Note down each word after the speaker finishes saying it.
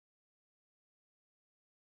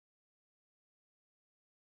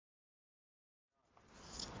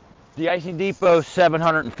Deicing Depot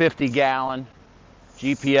 750-gallon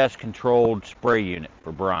GPS controlled spray unit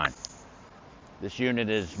for brine. This unit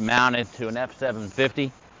is mounted to an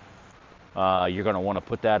F750. You're going to want to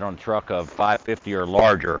put that on a truck of 550 or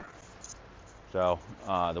larger. So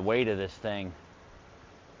the weight of this thing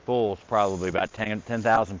full is probably about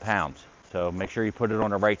 10,000 pounds. So make sure you put it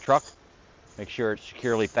on the right truck. Make sure it's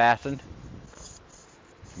securely fastened.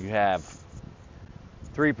 You have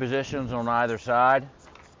 3 positions on either side.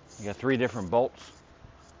 You got 3 different bolts.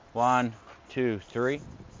 1, 2, 3.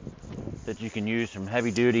 That you can use some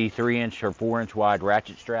heavy duty 3-inch or 4-inch wide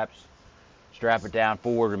ratchet straps. Strap it down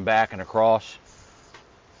forward and back and across.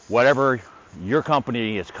 Whatever your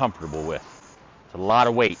company is comfortable with. It's a lot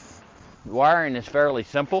of weight. The wiring is fairly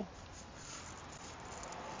simple.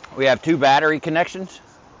 We have 2 battery connections.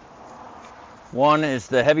 One is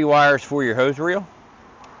the heavy wires for your hose reel.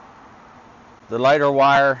 The lighter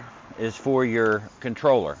wire is for your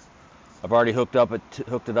controller. I've already hooked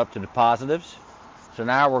it up to the positives. So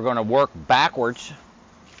now we're going to work backwards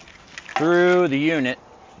through the unit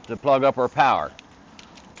to plug up our power.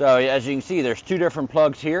 So as you can see, there's 2 different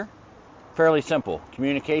plugs here. Fairly simple.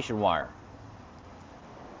 Communication wire.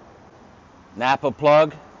 Napa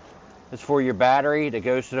plug is for your battery that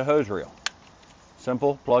goes to the hose reel.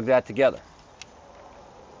 Simple. Plug that together.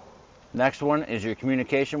 Next one is your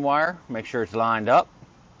communication wire. Make sure it's lined up.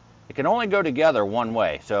 It can only go together one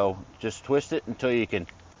way, so just twist it until you can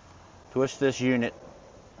twist this unit,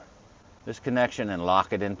 this connection, and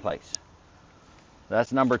lock it in place.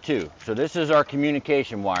 That's number 2. So this is our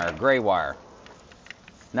communication wire, gray wire.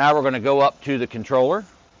 Now we're going to go up to the controller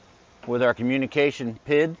with our communication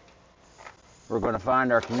PID. We're going to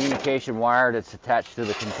find our communication wire that's attached to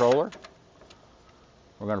the controller.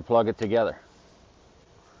 We're going to plug it together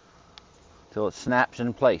till it snaps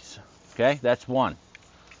in place. Okay, that's 1.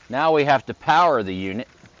 Now we have to power the unit,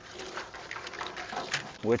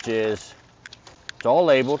 which is, it's all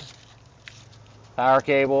labeled. Power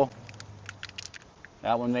cable.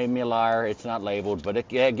 That one made me a liar. It's not labeled, but it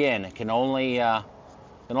can only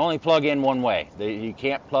plug in one way. You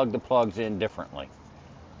can't plug the plugs in differently.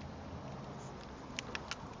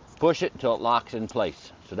 Push it until it locks in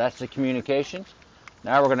place. So that's the communication.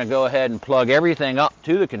 Now we're going to go ahead and plug everything up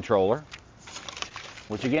to the controller,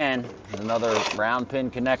 which again is another round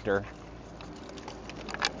pin connector.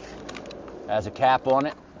 Has a cap on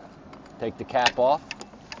it. Take the cap off.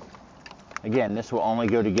 Again, this will only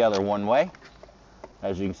go together one way.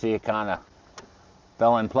 As you can see, it kind of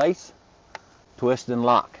fell in place. Twist and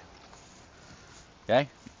lock. Okay?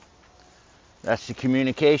 That's the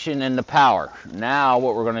communication and the power. Now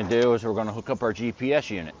what we're going to do is we're going to hook up our GPS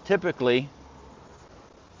unit. Typically,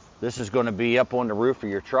 this is going to be up on the roof of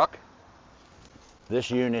your truck. This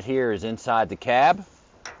unit here is inside the cab.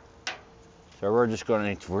 So we're just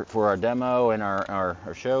going to, for our demo and our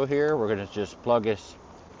show here, we're going to just plug this,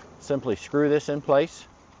 simply screw this in place.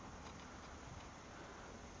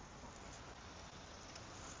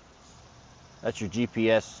 That's your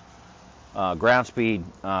GPS ground speed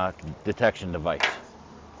detection device.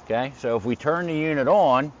 Okay, so if we turn the unit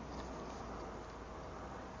on,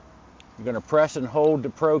 you're going to press and hold the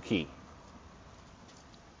Pro key.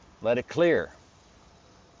 Let it clear.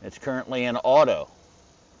 It's currently in auto.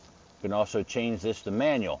 You can also change this to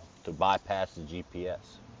manual to bypass the GPS.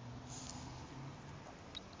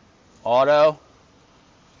 Auto.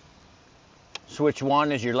 Switch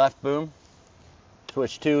 1 is your left boom.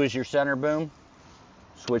 Switch 2 is your center boom.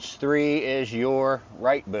 Switch 3 is your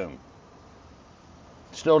right boom.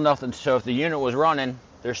 Still nothing, so if the unit was running,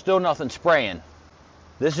 there's still nothing spraying.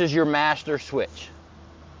 This is your master switch.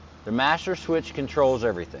 The master switch controls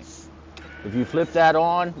everything. If you flip that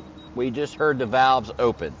on, we just heard the valves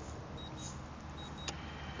open.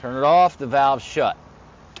 Turn it off, the valves shut.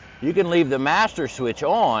 You can leave the master switch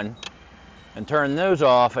on and turn those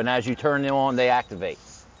off, and as you turn them on, they activate.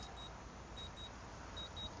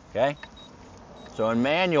 Okay? So in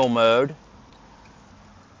manual mode,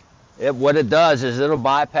 what it does is it'll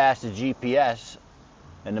bypass the GPS,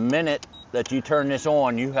 and the minute that you turn this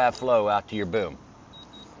on, you have flow out to your boom.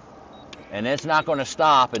 And it's not going to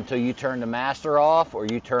stop until you turn the master off or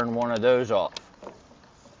you turn one of those off.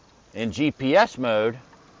 In GPS mode,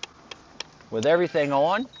 with everything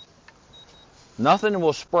on, nothing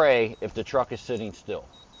will spray if the truck is sitting still.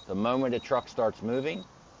 The moment the truck starts moving,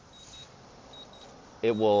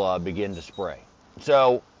 it will begin to spray.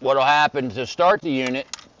 So what will happen to start the unit,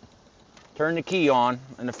 turn the key on,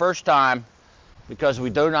 and the first time, because we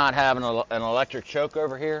do not have an electric choke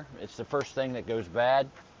over here, it's the first thing that goes bad.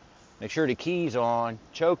 Make sure the key's on,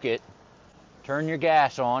 choke it, turn your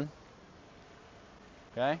gas on,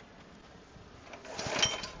 okay?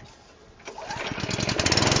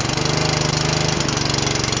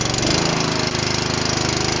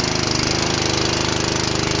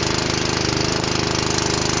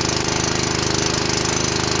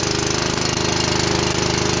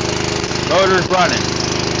 motor's running.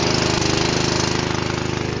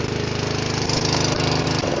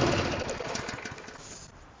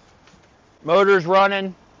 Motor's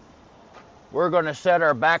running. We're going to set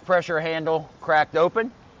our back pressure handle cracked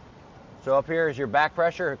open. So up here is your back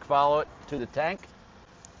pressure. Follow it to the tank.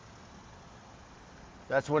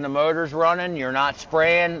 That's when the motor's running. You're not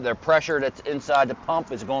spraying. The pressure that's inside the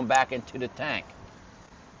pump is going back into the tank.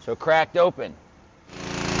 So cracked open.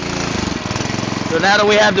 So now that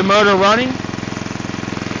we have the motor running,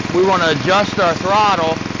 we want to adjust our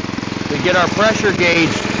throttle to get our pressure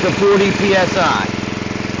gauge to 40 psi.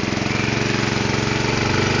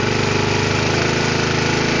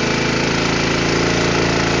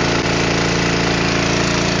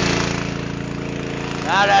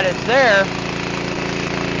 Now that it's there,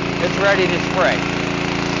 it's ready to spray.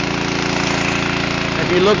 If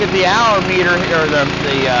you look at the hour meter, or the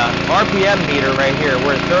RPM meter right here,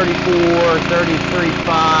 we're at 34,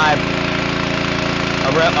 33.5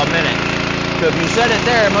 a minute. So if you set it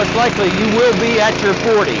there, most likely you will be at your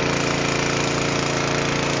 40.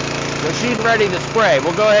 So she's ready to spray.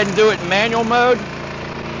 We'll go ahead and do it in manual mode.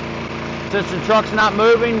 Since the truck's not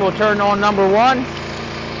moving, we'll turn on number 1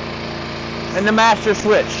 and the master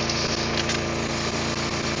switch.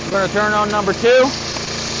 We're going to turn on number 2.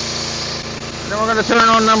 Then we're going to turn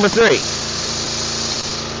on number 3.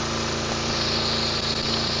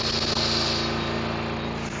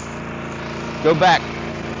 Go back.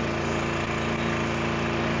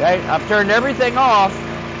 Okay, I've turned everything off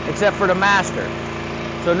except for the master.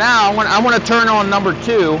 So now I want to turn on number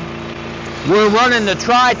 2. We're running the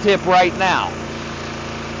tri-tip right now.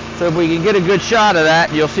 So if we can get a good shot of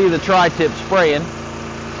that, you'll see the tri-tip spraying.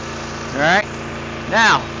 All right.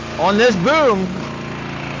 Now, on this boom,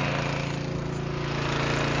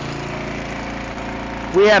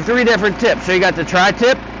 we have 3 different tips. So you got the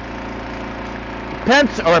tri-tip,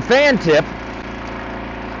 fan tip,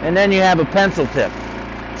 and then you have a pencil tip.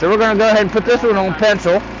 So we're going to go ahead and put this one on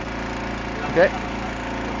pencil. Okay.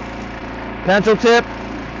 Pencil tip,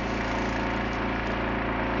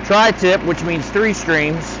 tri-tip, which means 3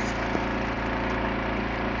 streams,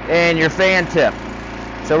 and your fan tip.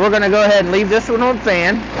 So we're going to go ahead and leave this one on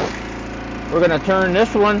fan. We're going to turn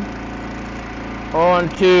this one on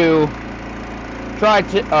to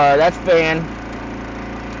tri-tip, that's fan,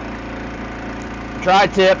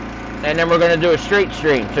 tri-tip, and then we're going to do a straight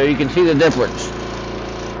stream so you can see the difference.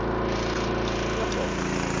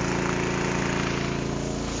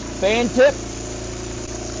 Fan tip,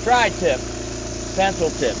 tri-tip, pencil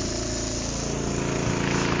tip.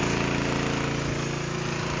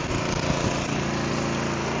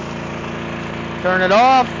 Turn it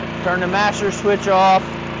off, turn the master switch off,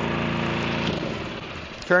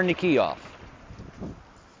 turn the key off.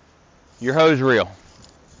 Your hose reel.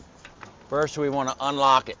 First we want to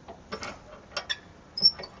unlock it.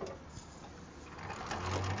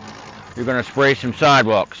 You're going to spray some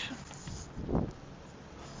sidewalks.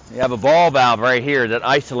 You have a ball valve right here that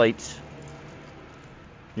isolates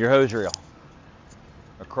your hose reel.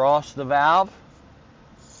 Across the valve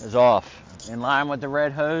is off. In line with the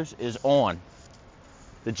red hose is on.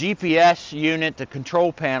 The GPS unit, the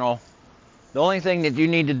control panel, the only thing that you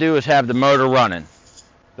need to do is have the motor running.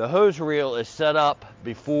 The hose reel is set up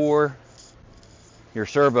before your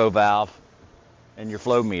servo valve and your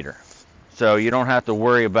flow meter. So you don't have to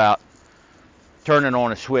worry about turning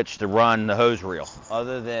on a switch to run the hose reel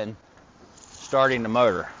other than starting the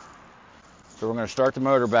motor. So we're going to start the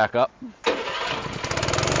motor back up. See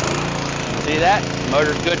that? The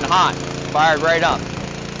motor's good and hot. Fired right up.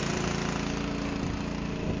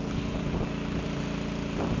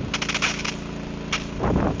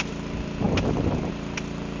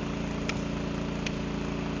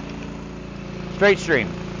 Straight stream.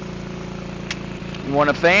 You want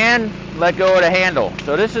a fan, let go of the handle.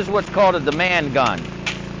 So this is what's called a demand gun.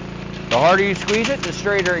 The harder you squeeze it, the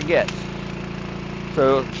straighter it gets.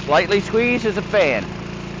 So slightly squeeze is a fan.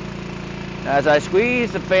 As I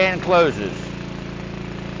squeeze, the fan closes.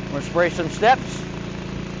 I'm going to spray some steps.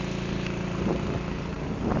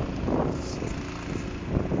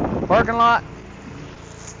 Parking lot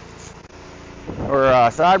or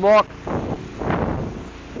sidewalk.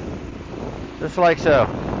 Just like so.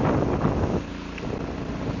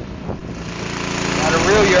 Now to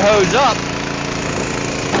reel your hose up,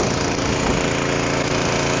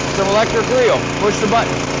 some electric reel. Push the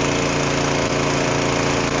button.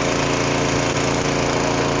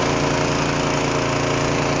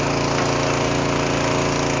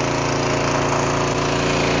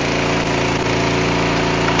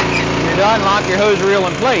 When you're done, lock your hose reel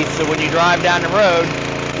in place so when you drive down the road,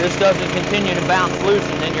 this doesn't continue to bounce loose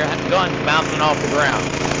and then your gun's bouncing off the ground.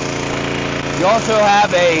 You also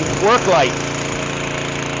have a work light.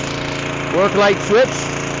 Work light switch,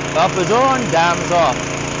 up is on, down is off.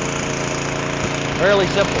 Fairly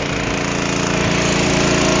simple.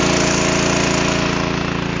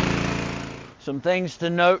 Some things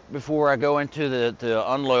to note before I go into the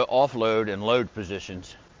unload, offload, and load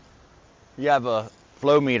positions. You have a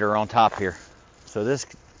flow meter on top here. So this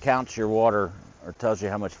counts your water, or tells you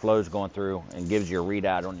how much flow is going through, and gives you a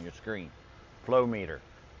readout on your screen. Flow meter.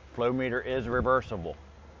 Flow meter is reversible.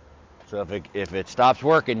 So if it stops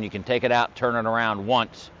working, you can take it out, turn it around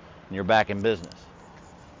once, and you're back in business.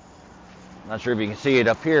 Not sure if you can see it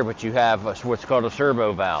up here, but you have what's called a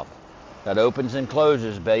servo valve that opens and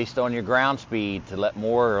closes based on your ground speed to let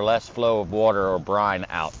more or less flow of water or brine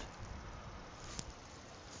out.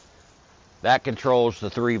 That controls the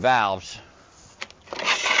 3 valves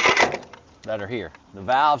that are here. The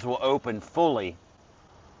valves will open fully.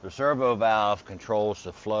 The servo valve controls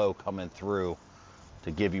the flow coming through to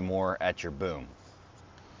give you more at your boom.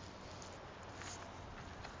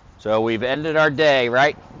 So we've ended our day,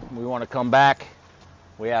 right? We want to come back.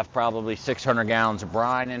 We have probably 600 gallons of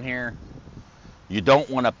brine in here. You don't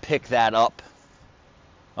want to pick that up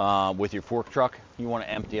with your fork truck. You want to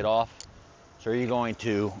empty it off. So you're going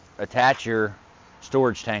to attach your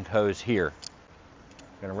storage tank hose here.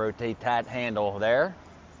 Going to rotate that handle there,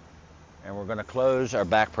 and we're going to close our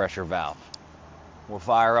back pressure valve. We'll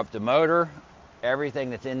fire up the motor.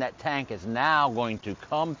 Everything that's in that tank is now going to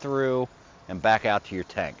come through and back out to your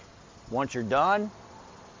tank. Once you're done,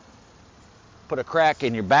 put a crack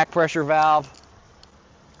in your back pressure valve,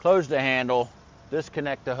 close the handle,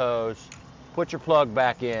 disconnect the hose, put your plug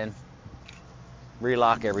back in,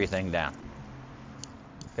 relock everything down.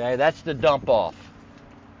 Okay, that's the dump off.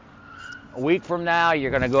 A week from now,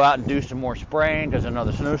 you're going to go out and do some more spraying because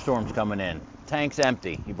another snowstorm's coming in. Tank's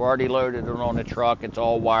empty. You've already loaded it on the truck. It's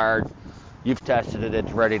all wired. You've tested it.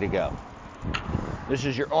 It's ready to go. This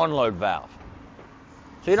is your unload valve.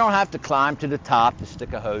 So you don't have to climb to the top to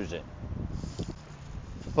stick a hose in.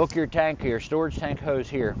 Hook your tank here, storage tank hose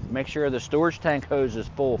here. Make sure the storage tank hose is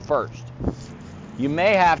full first. You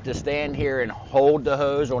may have to stand here and hold the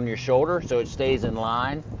hose on your shoulder so it stays in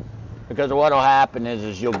line, because what will happen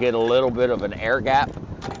is you'll get a little bit of an air gap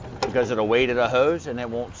because of the weight of the hose, and it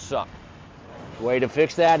won't suck. The way to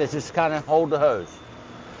fix that is just kind of hold the hose.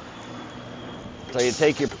 So you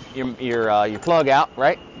take your plug out,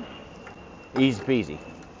 right? Easy peasy.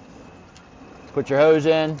 Put your hose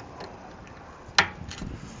in.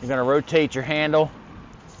 You're going to rotate your handle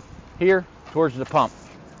here towards the pump.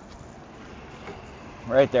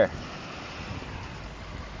 Right there.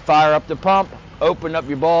 Fire up the pump. Open up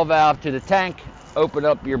your ball valve to the tank. Open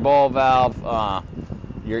up your ball valve,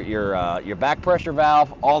 your back pressure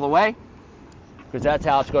valve all the way, because that's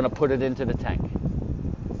how it's going to put it into the tank.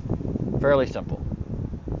 Fairly simple.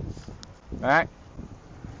 All right.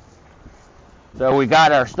 So we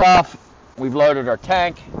got our stuff. We've loaded our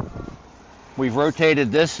tank. We've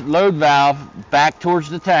rotated this load valve back towards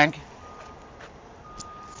the tank.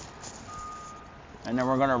 And then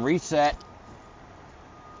we're going to reset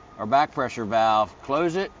our back pressure valve,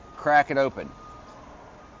 close it, crack it open.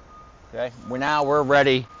 Okay, now we're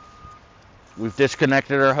ready. We've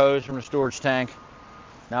disconnected our hose from the storage tank.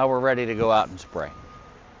 Now we're ready to go out and spray.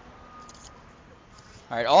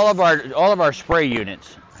 All right, all of our spray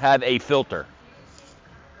units have a filter.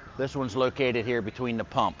 This one's located here between the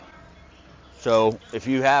pump. So if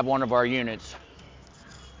you have one of our units,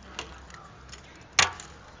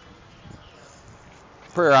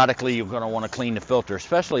 periodically you're going to want to clean the filter,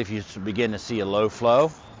 especially if you begin to see a low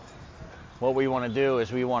flow. What we want to do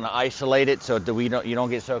is we want to isolate it so that you don't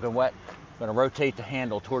get soaking wet. We're going to rotate the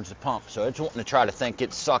handle towards the pump. So it's wanting to try to think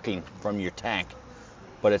it's sucking from your tank,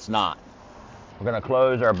 but it's not. We're going to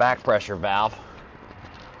close our back pressure valve.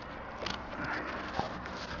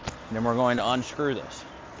 And then we're going to unscrew this.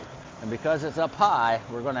 And because it's up high,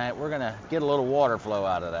 we're gonna get a little water flow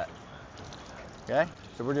out of that. Okay?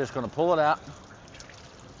 So we're just gonna pull it out.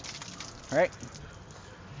 All right?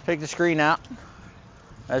 Take the screen out.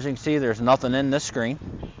 As you can see, there's nothing in this screen.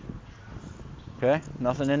 Okay?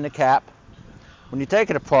 Nothing in the cap. When you take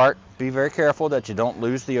it apart, be very careful that you don't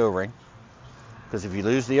lose the O-ring. Because if you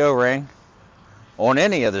lose the O-ring on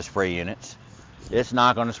any of the spray units, it's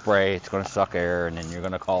not gonna spray, it's gonna suck air, and then you're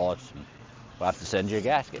gonna call us and we'll have to send you a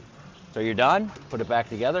gasket. So you're done, put it back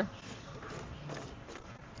together.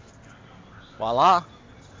 Voila.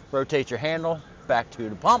 Rotate your handle back to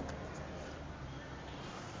the pump.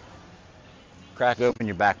 Crack open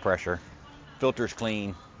your back pressure. Filter's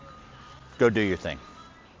clean. Go do your thing.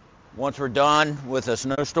 Once we're done with a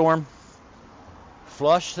snowstorm,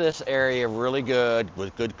 Flush this area really good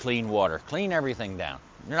with good clean water. Clean everything down.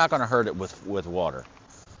 You're not going to hurt it with water.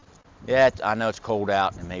 Yeah, I know it's cold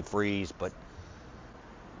out and may freeze, but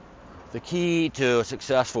the key to a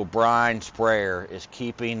successful brine sprayer is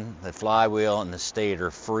keeping the flywheel and the stator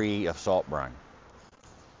free of salt brine.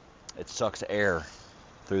 It sucks air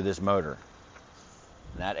through this motor.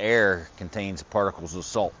 And that air contains particles of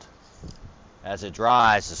salt. As it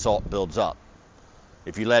dries, the salt builds up.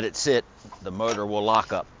 If you let it sit, the motor will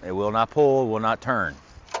lock up. It will not pull, it will not turn.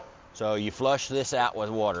 So you flush this out with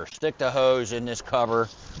water. Stick the hose in this cover.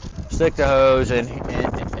 Stick the hose in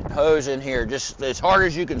here, just as hard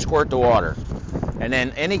as you can squirt the water. And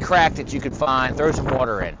then any crack that you can find, throw some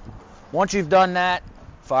water in. Once you've done that,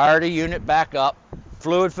 fire the unit back up.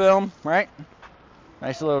 Fluid film, right?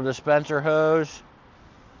 Nice little dispenser hose.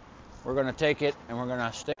 We're going to take it and we're going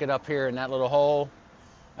to stick it up here in that little hole.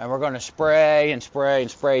 And we're going to spray and spray and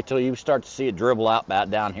spray till you start to see it dribble out back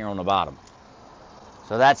down here on the bottom.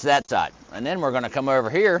 So that's that side. And then we're going to come over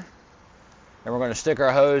here and we're going to stick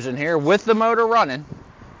our hose in here with the motor running.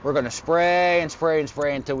 We're going to spray and spray and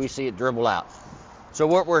spray until we see it dribble out. So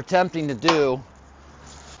what we're attempting to do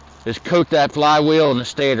is coat that flywheel and the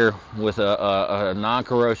stator with a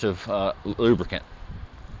non-corrosive lubricant.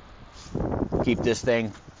 Keep this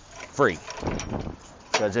thing free.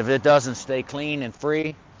 Because if it doesn't stay clean and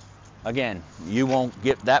free, again, you won't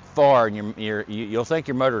get that far and you'll think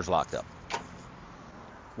your motor's locked up.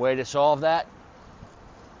 Way to solve that,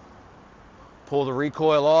 pull the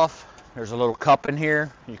recoil off. There's a little cup in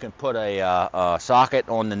here. You can put a socket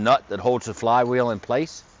on the nut that holds the flywheel in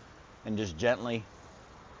place and just gently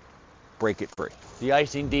break it free.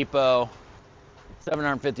 Deicing Depot,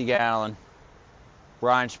 750 gallon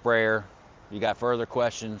brine sprayer. You got further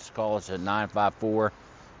questions, call us at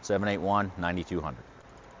 954-781-9200.